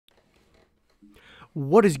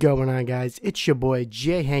What is going on, guys? It's your boy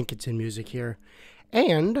Jay Hankinson Music here,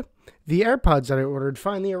 and the AirPods that I ordered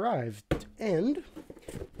finally arrived, and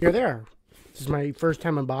here they are. This is my first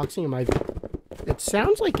time unboxing them. It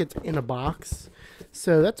sounds like it's in a box,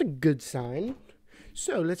 so that's a good sign.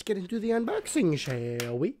 So let's get into the unboxing,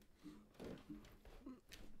 shall we?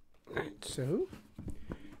 Alright, so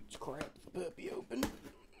let's crack the puppy open.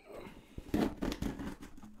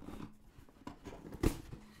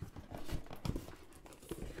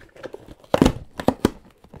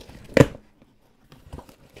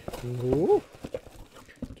 Ooh.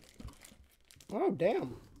 Oh,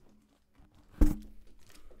 damn.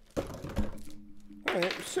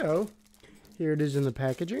 Alright, so here it is in the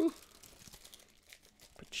packaging.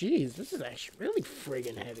 But geez, this is actually really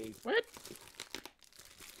friggin' heavy. What?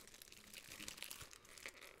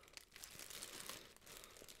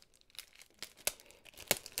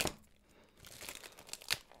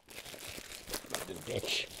 The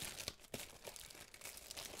ditch.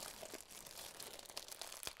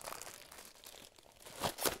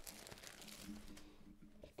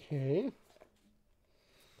 Okay.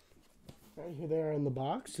 Right here they are in the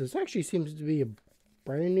box. This actually seems to be a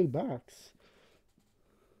brand new box.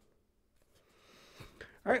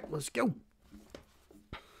 Alright, let's go.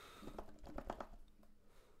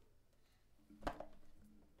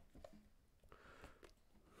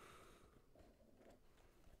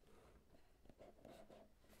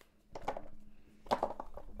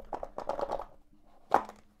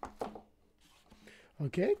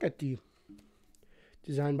 Okay, got the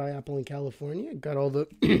designed by Apple in California. Got all the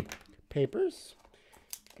papers.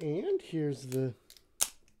 And here's the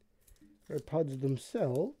AirPods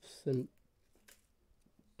themselves. And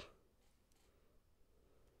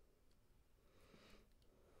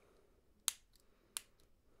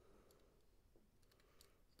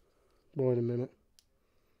wait a minute.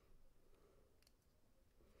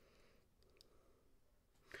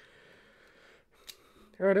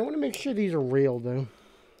 Alright, I want to make sure these are real though.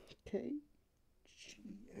 Okay.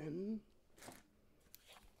 GN.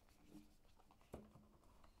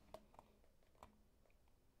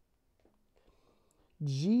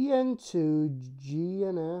 GN2,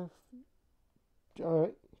 GNF.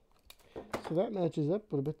 Alright. So that matches up.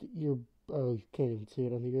 What about the ear? Oh, you can't even see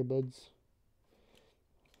it on the earbuds.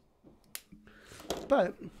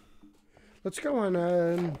 But let's go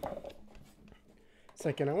on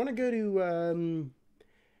second. I want to go to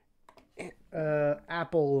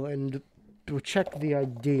Apple and check the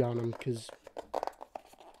ID on them, because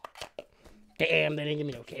damn, they didn't give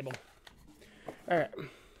me no cable. Alright,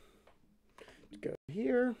 let's go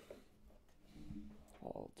here.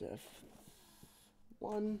 Alt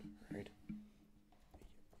F1. Alright,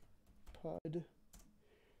 pod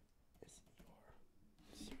SER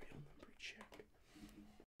serial number check.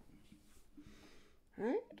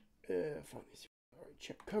 Alright, finally, alright,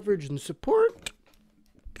 check coverage and support.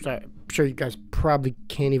 Sorry, I'm sure you guys probably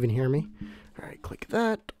can't even hear me. Alright, click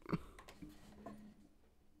that.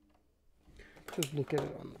 Just look at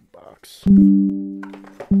it on the box.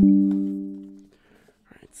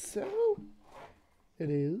 Alright, so it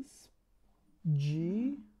is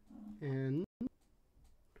GN2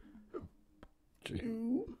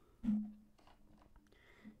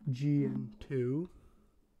 GN2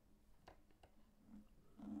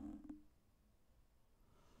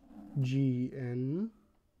 GN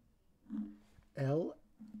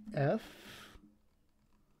LF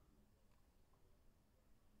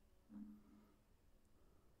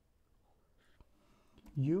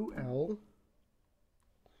UL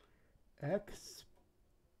X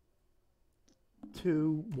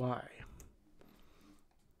 2Y.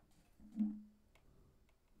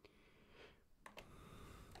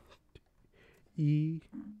 E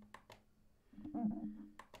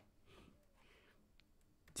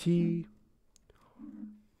T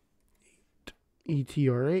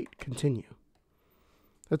ETR8, continue.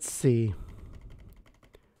 Let's see.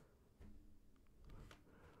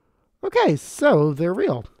 Okay, so they're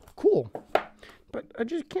real. Cool. But I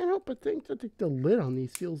just can't help but think that the lid on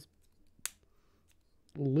these feels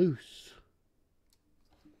loose.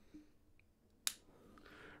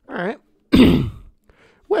 Alright.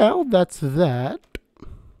 Well, that's that.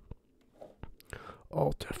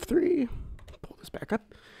 Alt F3. Pull this back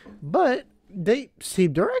up. But they're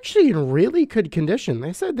actually in really good condition.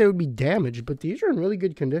 They said they would be damaged, but these are in really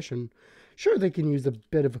good condition. Sure, they can use a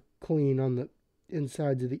bit of a clean on the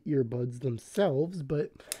insides of the earbuds themselves,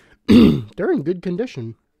 but they're in good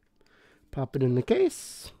condition. Pop it in the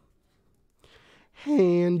case.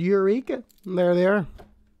 And eureka. There they are.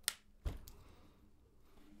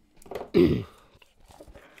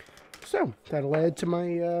 So, that'll add to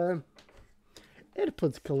my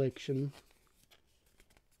Airpods collection.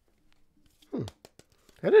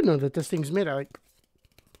 I didn't know that this thing's made out like...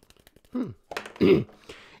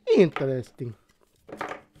 Interesting.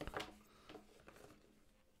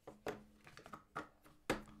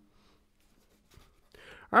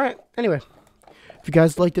 Alright, anyway. If you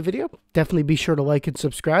guys liked the video, definitely be sure to like and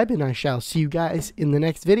subscribe, and I shall see you guys in the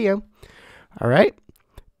next video. Alright,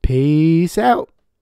 peace out.